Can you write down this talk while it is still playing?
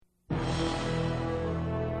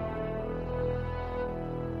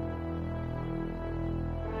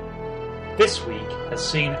This week has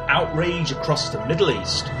seen outrage across the Middle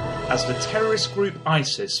East as the terrorist group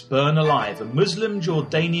ISIS burn alive a Muslim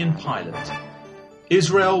Jordanian pilot.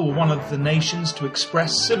 Israel were one of the nations to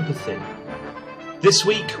express sympathy. This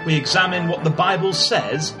week we examine what the Bible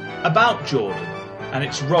says about Jordan and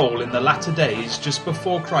its role in the latter days just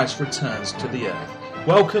before Christ returns to the earth.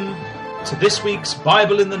 Welcome to this week's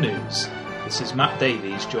Bible in the News. This is Matt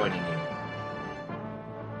Davies joining you.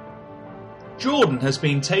 Jordan has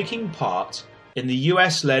been taking part in the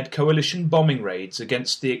US-led coalition bombing raids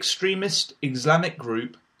against the extremist Islamic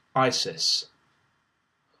group ISIS.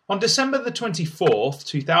 On December the 24th,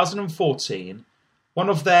 2014, one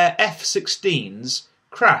of their F-16s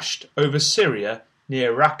crashed over Syria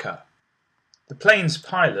near Raqqa. The plane's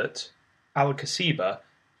pilot, Al-Qaseba,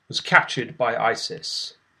 was captured by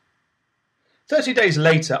ISIS. 30 days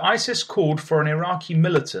later, ISIS called for an Iraqi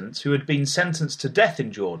militant who had been sentenced to death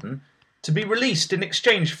in Jordan to be released in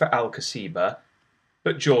exchange for Al-Qaseba,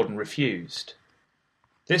 but Jordan refused.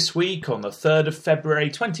 This week, on the 3rd of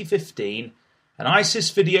February 2015, an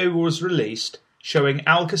ISIS video was released showing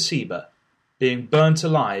Al-Qaseba being burnt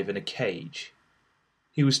alive in a cage.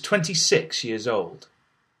 He was 26 years old.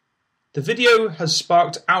 The video has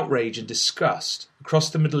sparked outrage and disgust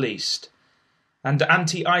across the Middle East and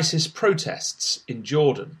anti-ISIS protests in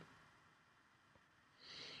Jordan.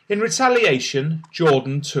 In retaliation,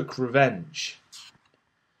 Jordan took revenge.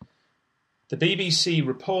 The BBC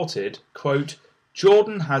reported, quote,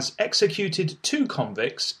 Jordan has executed 2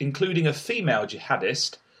 convicts, including a female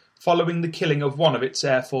jihadist, following the killing of one of its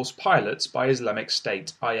Air Force pilots by Islamic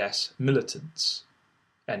State IS militants.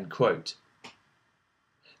 End quote.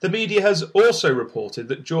 The media has also reported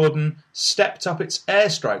that Jordan stepped up its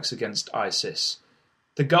airstrikes against ISIS.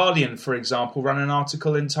 The Guardian, for example, ran an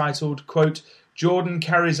article entitled, quote, Jordan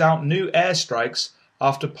carries out new airstrikes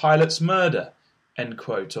after pilot's murder, end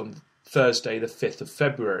quote, on Thursday the 5th of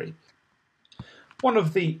February. One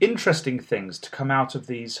of the interesting things to come out of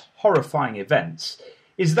these horrifying events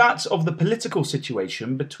is that of the political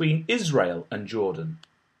situation between Israel and Jordan.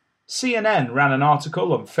 CNN ran an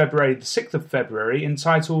article on February the 6th of February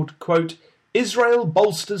entitled, quote, Israel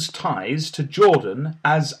bolsters ties to Jordan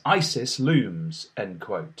as ISIS looms, end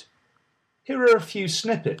quote. Here are a few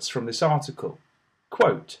snippets from this article.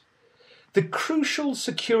 Quote, the crucial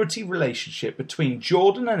security relationship between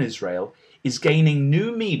Jordan and Israel is gaining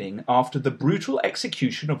new meaning after the brutal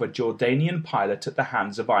execution of a Jordanian pilot at the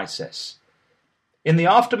hands of ISIS. In the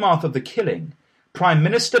aftermath of the killing, Prime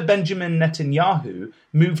Minister Benjamin Netanyahu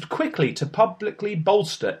moved quickly to publicly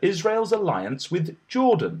bolster Israel's alliance with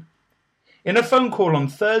Jordan. In a phone call on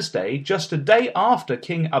Thursday, just a day after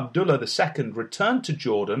King Abdullah II returned to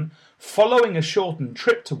Jordan following a shortened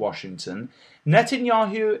trip to Washington,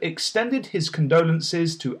 Netanyahu extended his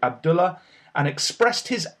condolences to Abdullah and expressed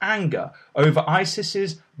his anger over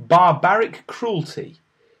ISIS's barbaric cruelty,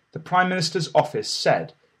 the Prime Minister's office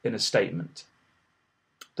said in a statement.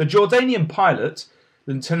 The Jordanian pilot,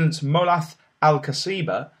 Lieutenant Molath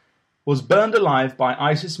Al-Qaseba, was burned alive by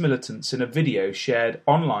ISIS militants in a video shared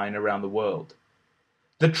online around the world.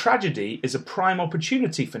 The tragedy is a prime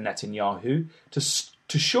opportunity for Netanyahu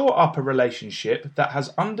to shore up a relationship that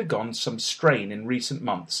has undergone some strain in recent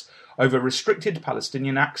months over restricted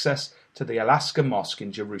Palestinian access to the Al-Aqsa Mosque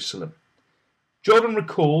in Jerusalem. Jordan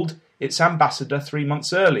recalled its ambassador 3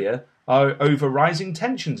 months earlier over rising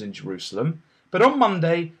tensions in Jerusalem, but on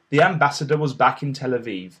Monday the ambassador was back in Tel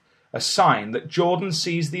Aviv, a sign that Jordan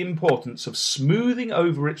sees the importance of smoothing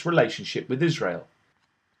over its relationship with Israel.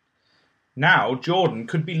 Now Jordan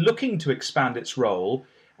could be looking to expand its role,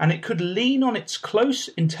 and it could lean on its close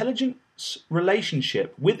intelligence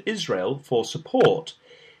relationship with Israel for support.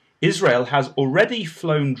 Israel has already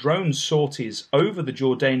flown drone sorties over the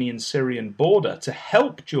Jordanian-Syrian border to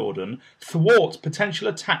help Jordan thwart potential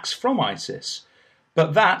attacks from ISIS,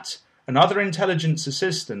 but that and other intelligence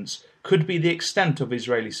assistance could be the extent of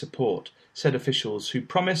Israeli support, said officials who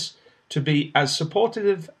promise to be as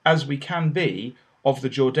supportive as we can be of the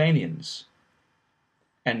Jordanians.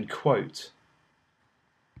 End quote.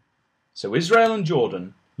 So Israel and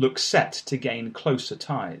Jordan look set to gain closer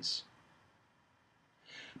ties.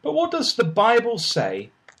 But what does the Bible say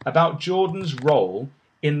about Jordan's role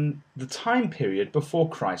in the time period before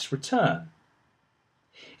Christ's return?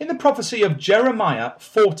 In the prophecy of Jeremiah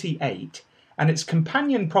 48 and its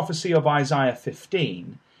companion prophecy of Isaiah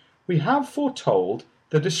 15, we have foretold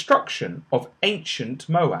the destruction of ancient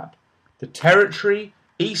Moab, the territory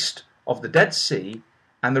east of the Dead Sea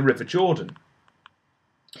and the River Jordan.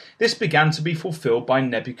 This began to be fulfilled by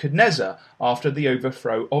Nebuchadnezzar after the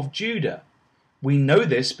overthrow of Judah. We know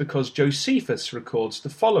this because Josephus records the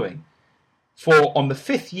following. For on the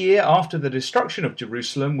 5th year after the destruction of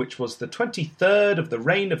Jerusalem, which was the 23rd of the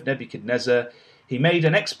reign of Nebuchadnezzar, he made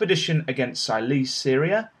an expedition against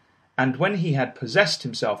Cilicia, and when he had possessed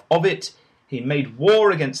himself of it, he made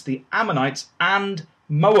war against the Ammonites and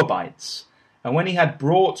Moabites. And when he had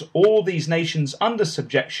brought all these nations under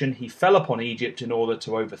subjection, he fell upon Egypt in order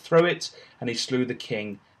to overthrow it, and he slew the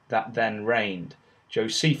king that then reigned.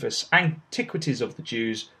 Josephus, Antiquities of the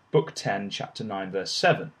Jews, Book 10, Chapter 9, verse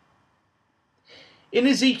 7. In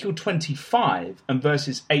Ezekiel 25 and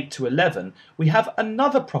verses 8 to 11, we have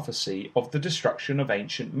another prophecy of the destruction of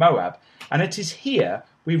ancient Moab, and it is here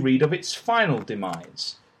we read of its final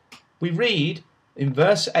demise. We read in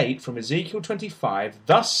verse 8 from Ezekiel 25,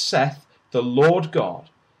 "Thus saith the Lord God,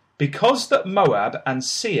 because that Moab and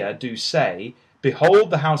Seir do say, Behold,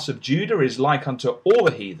 the house of Judah is like unto all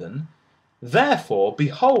the heathen, therefore,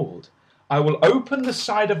 behold, I will open the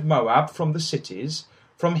side of Moab from the cities,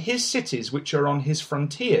 from his cities which are on his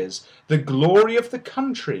frontiers, the glory of the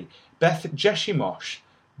country, Beth Jeshimosh,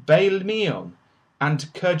 Baal-meon,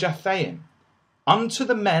 and Kirjathaim, unto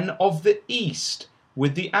the men of the east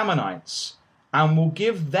with the Ammonites, and will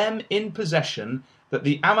give them in possession, that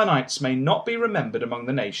the Ammonites may not be remembered among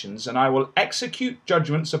the nations, and I will execute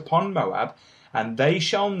judgments upon Moab, and they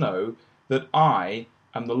shall know that I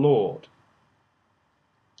am the Lord."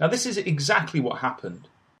 Now this is exactly what happened.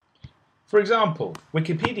 For example,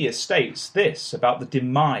 Wikipedia states this about the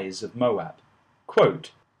demise of Moab.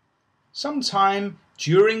 Quote, "Sometime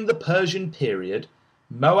during the Persian period,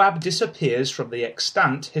 Moab disappears from the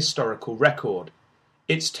extant historical record.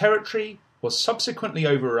 Its territory was subsequently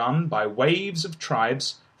overrun by waves of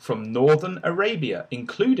tribes from northern Arabia,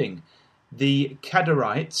 including the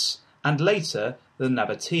Kadarites and later the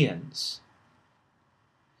Nabateans."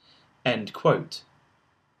 End quote.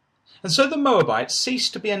 And so the Moabites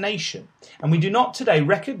ceased to be a nation, and we do not today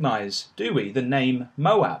recognize, do we, the name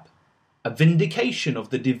Moab, a vindication of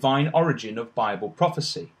the divine origin of Bible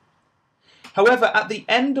prophecy. However, at the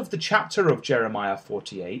end of the chapter of Jeremiah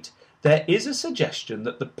 48, there is a suggestion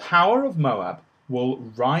that the power of Moab will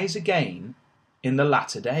rise again in the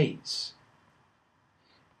latter days.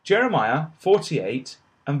 Jeremiah 48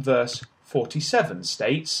 and verse 47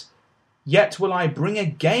 states, "Yet will I bring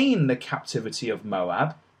again the captivity of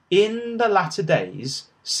Moab in the latter days,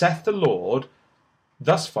 saith the Lord."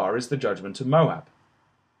 Thus far is the judgment of Moab.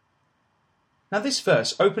 Now this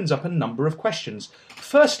verse opens up a number of questions.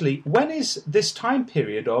 Firstly, when is this time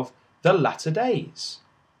period of the latter days?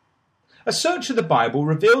 A search of the Bible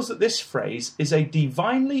reveals that this phrase is a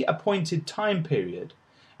divinely appointed time period,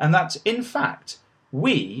 and that, in fact,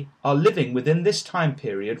 we are living within this time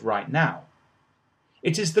period right now.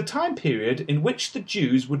 It is the time period in which the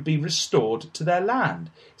Jews would be restored to their land.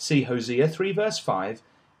 See Hosea 3 verse 5,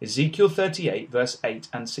 Ezekiel 38 verse 8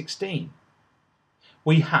 and 16.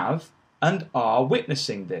 We have and are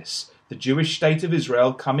witnessing this, the Jewish state of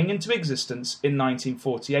Israel coming into existence in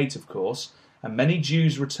 1948, of course, and many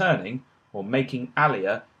Jews returning or making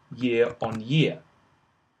Aliyah year on year.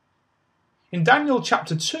 In Daniel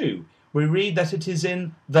chapter 2, we read that it is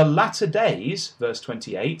in the latter days, verse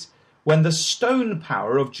 28, when the stone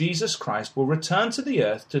power of Jesus Christ will return to the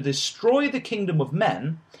earth to destroy the kingdom of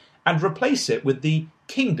men and replace it with the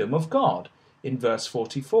kingdom of God, in verse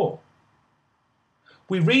 44.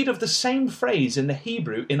 We read of the same phrase in the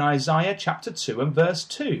Hebrew in Isaiah chapter 2 and verse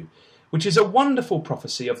 2, which is a wonderful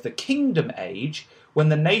prophecy of the kingdom age, when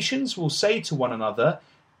the nations will say to one another,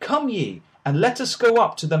 "Come ye, and let us go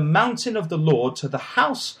up to the mountain of the Lord, to the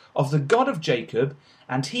house of the God of Jacob,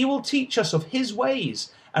 and he will teach us of his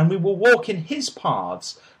ways, and we will walk in his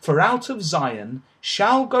paths. For out of Zion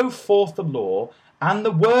shall go forth the law, and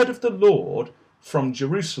the word of the Lord from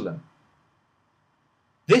Jerusalem."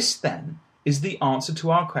 This, then, is the answer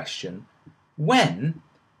to our question, when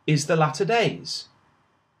is the latter days?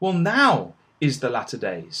 Well, now is the latter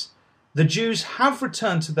days. The Jews have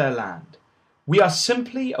returned to their land. We are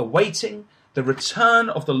simply awaiting the return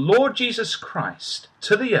of the Lord Jesus Christ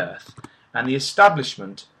to the earth and the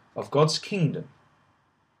establishment of God's kingdom.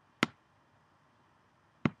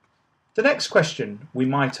 The next question we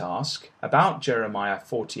might ask about Jeremiah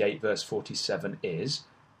 48 verse 47 is,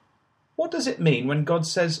 what does it mean when God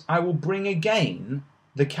says, "I will bring again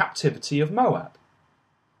the captivity of Moab"?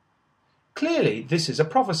 Clearly, this is a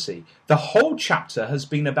prophecy. The whole chapter has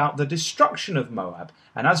been about the destruction of Moab,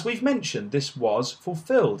 and as we've mentioned, this was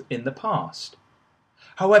fulfilled in the past.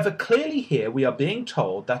 However, clearly here we are being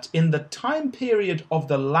told that in the time period of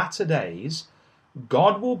the latter days,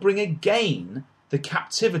 God will bring again the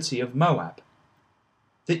captivity of Moab.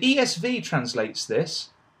 The ESV translates this,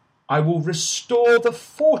 "I will restore the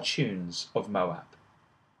fortunes of Moab."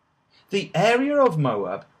 the area of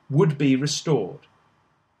Moab would be restored.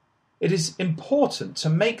 It is important to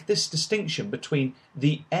make this distinction between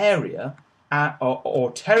the area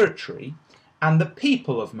or territory and the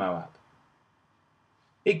people of Moab.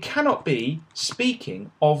 It cannot be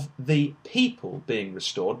speaking of the people being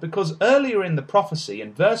restored, because earlier in the prophecy,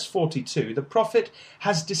 in verse 42, the prophet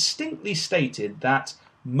has distinctly stated that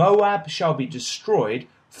Moab shall be destroyed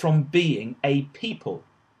from being a people.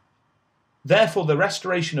 Therefore, the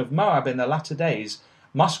restoration of Moab in the latter days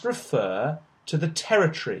must refer to the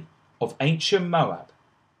territory of ancient Moab.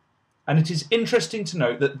 And it is interesting to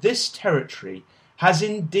note that this territory has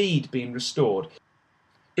indeed been restored.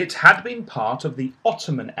 It had been part of the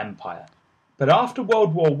Ottoman Empire, but after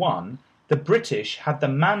World War I, the British had the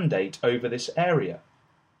mandate over this area.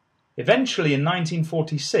 Eventually, in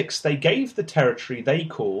 1946, they gave the territory they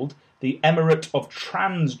called the Emirate of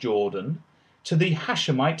Transjordan to the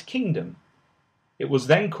Hashemite Kingdom. It was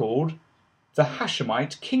then called the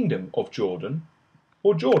Hashemite Kingdom of Jordan,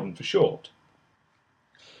 or Jordan for short.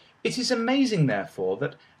 It is amazing, therefore,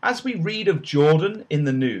 that as we read of Jordan in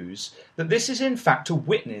the news, that this is in fact a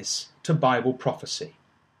witness to Bible prophecy.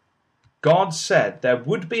 God said there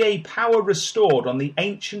would be a power restored on the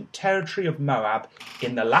ancient territory of Moab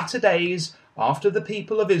in the latter days after the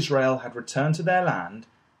people of Israel had returned to their land,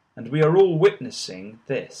 and we are all witnessing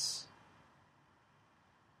this.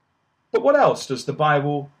 But what else does the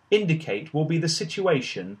Bible indicate will be the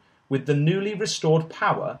situation with the newly restored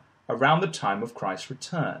power around the time of Christ's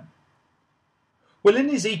return? Well, in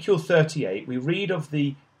Ezekiel 38 we read of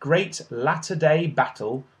the great latter-day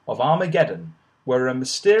battle of Armageddon, where a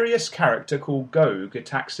mysterious character called Gog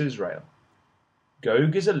attacks Israel.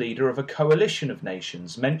 Gog is a leader of a coalition of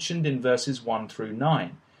nations mentioned in verses 1 through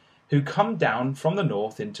 9, who come down from the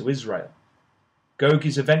north into Israel. Gog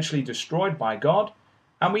is eventually destroyed by God,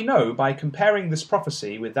 and we know by comparing this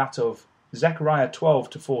prophecy with that of Zechariah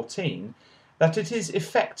 12 to 14 that it is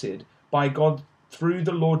effected by God through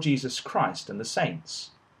the Lord Jesus Christ and the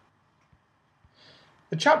saints.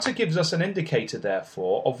 The chapter gives us an indicator,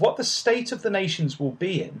 therefore, of what the state of the nations will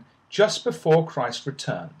be in just before Christ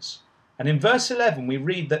returns. And in verse 11 we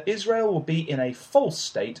read that Israel will be in a false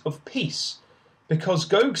state of peace, because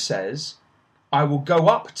Gog says, "I will go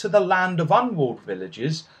up to the land of unwalled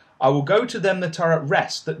villages, I will go to them that are at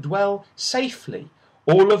rest, that dwell safely,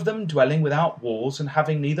 all of them dwelling without walls and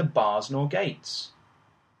having neither bars nor gates."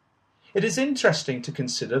 It is interesting to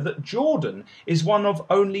consider that Jordan is one of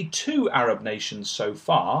only 2 Arab nations so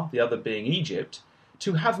far, the other being Egypt,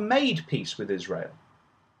 to have made peace with Israel.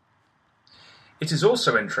 It is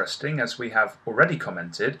also interesting, as we have already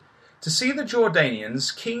commented, to see the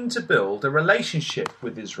Jordanians keen to build a relationship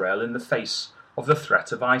with Israel in the face of the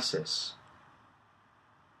threat of ISIS.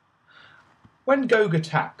 When Gog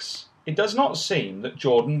attacks, it does not seem that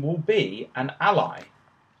Jordan will be an ally.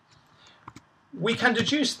 We can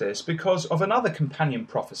deduce this because of another companion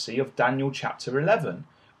prophecy of Daniel chapter 11,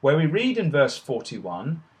 where we read in verse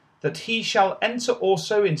 41 that he shall enter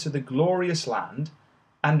also into the glorious land,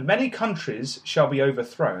 and many countries shall be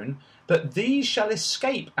overthrown, but these shall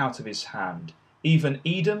escape out of his hand, even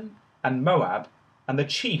Edom and Moab, and the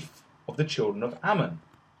chief of the children of Ammon.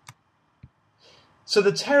 So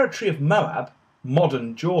the territory of Moab,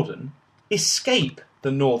 modern Jordan, escape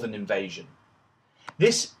the northern invasion.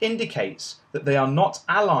 This indicates that they are not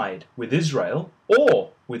allied with Israel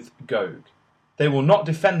or with Gog. They will not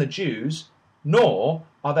defend the Jews, nor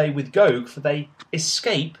are they with Gog, for they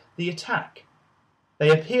escape the attack. They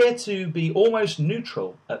appear to be almost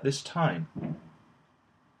neutral at this time.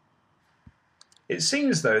 It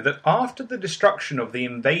seems, though, that after the destruction of the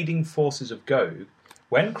invading forces of Gog,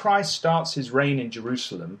 when Christ starts his reign in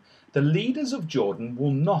Jerusalem, the leaders of Jordan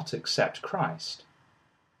will not accept Christ.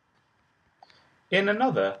 In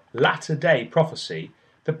another latter-day prophecy,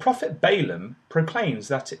 the prophet Balaam proclaims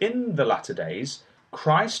that in the latter days,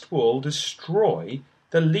 Christ will destroy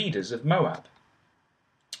the leaders of Moab.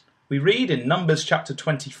 We read in Numbers chapter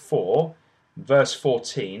 24, verse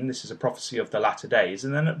 14, this is a prophecy of the latter days,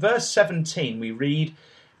 and then at verse 17 we read,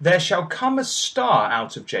 "There shall come a star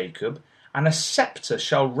out of Jacob, and a scepter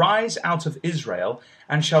shall rise out of Israel,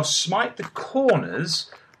 and shall smite the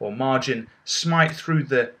corners," or margin, smite through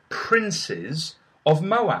the princes of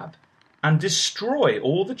Moab, and destroy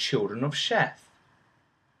all the children of Sheth.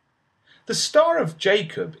 The star of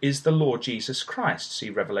Jacob is the Lord Jesus Christ,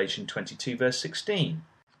 see Revelation 22 verse 16,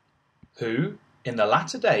 who, in the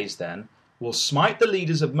latter days then, will smite the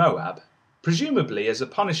leaders of Moab, presumably as a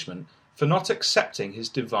punishment for not accepting his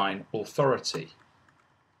divine authority.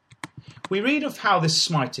 We read of how this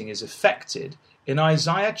smiting is effected in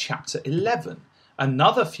Isaiah chapter 11,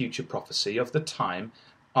 another future prophecy of the time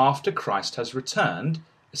after Christ has returned,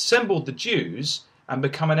 assembled the Jews, and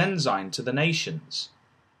become an ensign to the nations.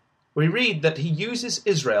 We read that he uses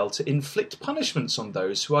Israel to inflict punishments on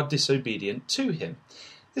those who are disobedient to him.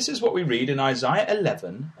 This is what we read in Isaiah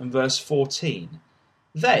 11 and verse 14.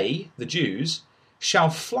 They, the Jews, shall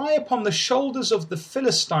fly upon the shoulders of the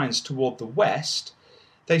Philistines toward the west.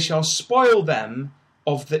 They shall spoil them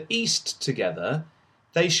of the east together.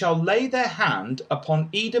 They shall lay their hand upon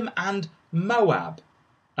Edom and Moab,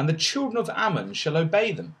 and the children of Ammon shall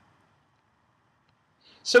obey them.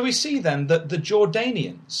 So we see then that the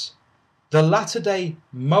Jordanians, the latter-day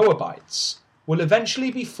Moabites, will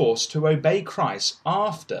eventually be forced to obey Christ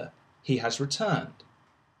after he has returned.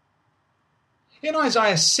 In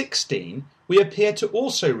Isaiah 16, we appear to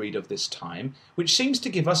also read of this time, which seems to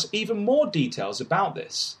give us even more details about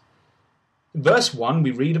this. In verse 1,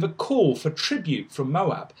 we read of a call for tribute from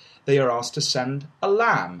Moab. They are asked to send a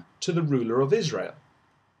lamb to the ruler of Israel.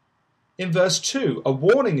 In verse 2, a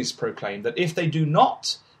warning is proclaimed that if they do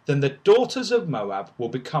not, then the daughters of Moab will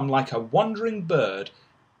become like a wandering bird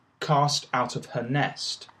cast out of her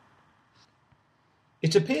nest.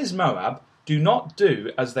 It appears Moab do not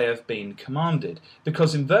do as they have been commanded,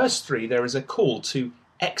 because in verse 3 there is a call to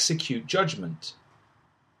execute judgment.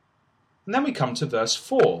 And then we come to verse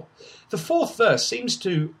 4. The fourth verse seems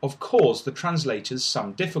to have caused the translators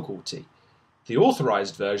some difficulty. The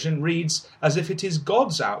authorized version reads as if it is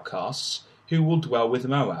God's outcasts who will dwell with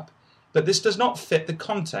Moab, but this does not fit the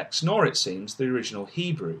context, nor, it seems, the original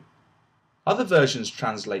Hebrew. Other versions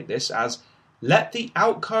translate this as, "Let the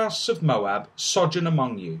outcasts of Moab sojourn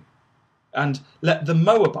among you," and "Let the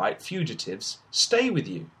Moabite fugitives stay with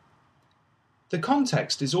you." The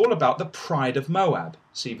context is all about the pride of Moab,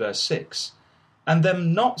 see verse 6, and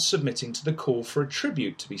them not submitting to the call for a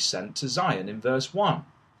tribute to be sent to Zion in verse 1.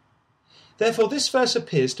 Therefore, this verse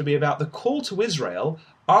appears to be about the call to Israel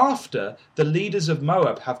after the leaders of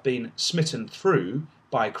Moab have been smitten through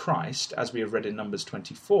by Christ, as we have read in Numbers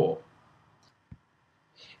 24.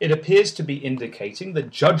 It appears to be indicating that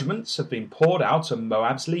judgments have been poured out on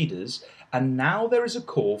Moab's leaders, and now there is a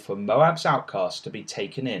call for Moab's outcasts to be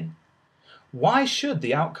taken in. Why should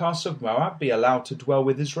the outcasts of Moab be allowed to dwell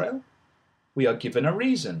with Israel? We are given a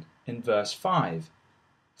reason in verse 5.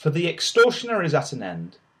 For the extortioner is at an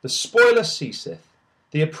end, the spoiler ceaseth,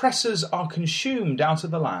 the oppressors are consumed out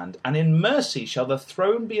of the land, and in mercy shall the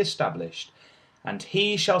throne be established, and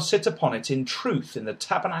he shall sit upon it in truth in the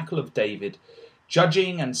tabernacle of David,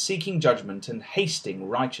 judging and seeking judgment and hasting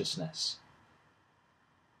righteousness.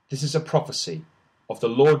 This is a prophecy of the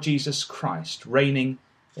Lord Jesus Christ reigning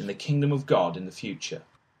in the kingdom of God in the future.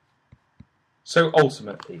 So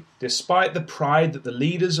ultimately, despite the pride that the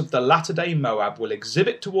leaders of the latter-day Moab will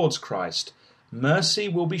exhibit towards Christ, mercy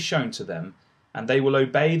will be shown to them, and they will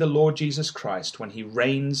obey the Lord Jesus Christ when he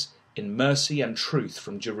reigns in mercy and truth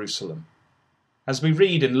from Jerusalem. As we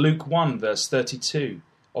read in Luke 1 verse 32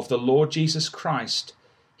 of the Lord Jesus Christ,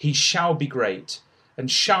 he shall be great, and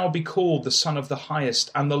shall be called the Son of the Highest,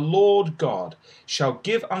 and the Lord God shall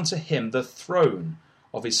give unto him the throne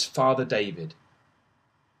of his father David.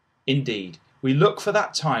 Indeed, we look for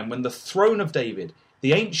that time when the throne of David,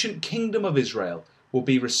 the ancient kingdom of Israel, will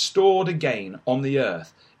be restored again on the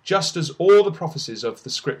earth, just as all the prophecies of the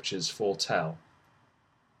scriptures foretell.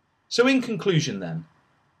 So in conclusion then,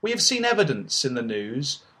 we have seen evidence in the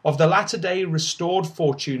news of the latter-day restored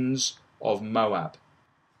fortunes of Moab,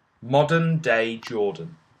 modern-day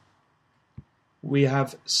Jordan. We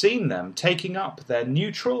have seen them taking up their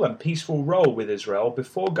neutral and peaceful role with Israel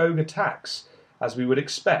before Gog attacks, as we would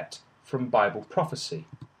expect from Bible prophecy.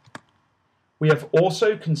 We have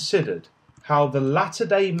also considered how the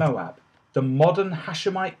latter-day Moab, the modern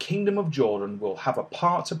Hashemite kingdom of Jordan, will have a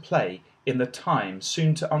part to play in the time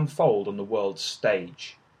soon to unfold on the world's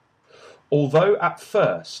stage. Although at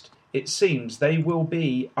first it seems they will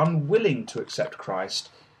be unwilling to accept Christ,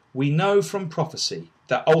 we know from prophecy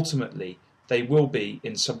that ultimately they will be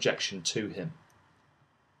in subjection to him.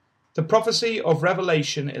 The prophecy of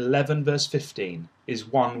Revelation 11 verse 15 is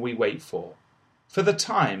one we wait for the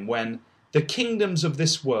time when the kingdoms of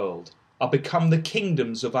this world are become the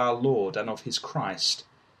kingdoms of our Lord and of his Christ,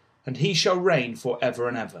 and he shall reign for ever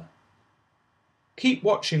and ever. Keep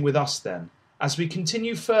watching with us then, as we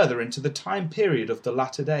continue further into the time period of the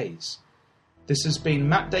latter days. This has been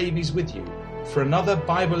Matt Davies with you for another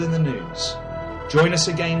Bible in the News. Join us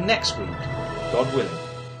again next week, God willing.